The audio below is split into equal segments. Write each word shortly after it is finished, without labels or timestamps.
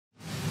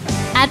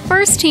At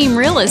First Team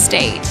Real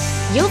Estate,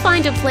 you'll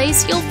find a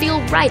place you'll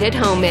feel right at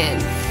home in.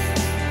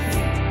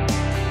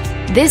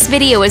 This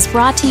video is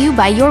brought to you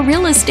by your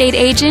real estate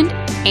agent,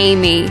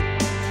 Amy.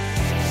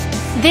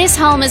 This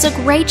home is a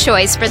great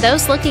choice for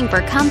those looking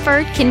for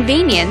comfort,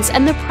 convenience,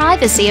 and the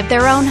privacy of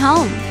their own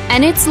home,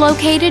 and it's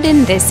located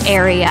in this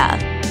area.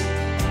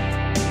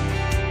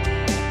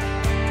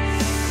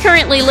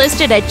 Currently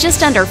listed at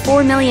just under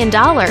 $4 million,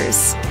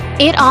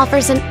 it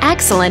offers an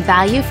excellent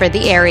value for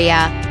the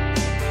area.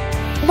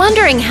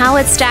 Wondering how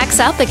it stacks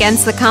up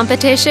against the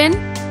competition?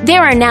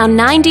 There are now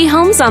 90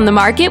 homes on the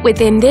market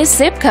within this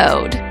zip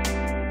code.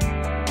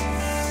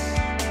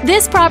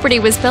 This property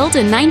was built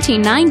in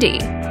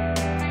 1990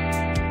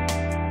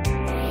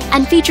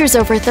 and features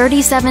over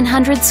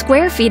 3,700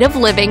 square feet of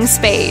living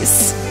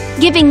space,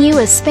 giving you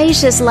a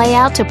spacious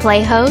layout to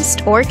play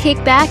host or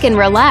kick back and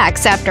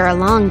relax after a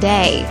long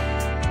day.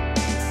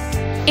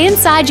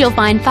 Inside you'll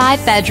find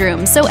 5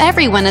 bedrooms, so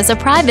everyone has a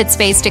private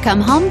space to come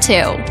home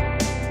to,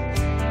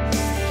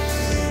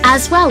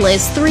 as well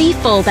as 3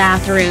 full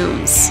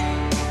bathrooms.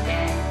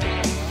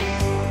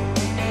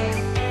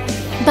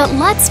 But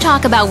let's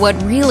talk about what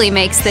really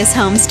makes this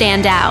home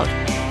stand out.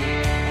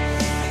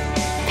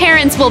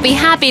 Parents will be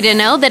happy to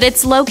know that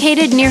it's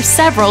located near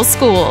several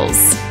schools.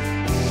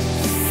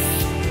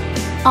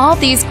 All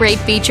these great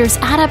features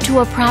add up to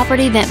a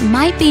property that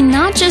might be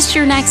not just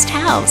your next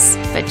house,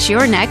 but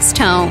your next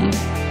home.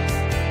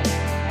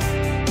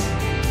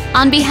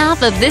 On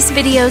behalf of this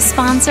video's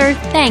sponsor,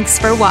 thanks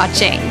for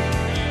watching.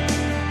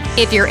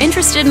 If you're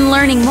interested in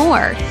learning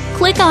more,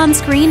 click on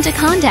screen to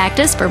contact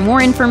us for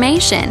more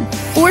information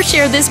or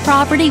share this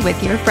property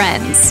with your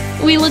friends.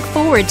 We look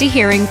forward to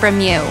hearing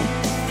from you.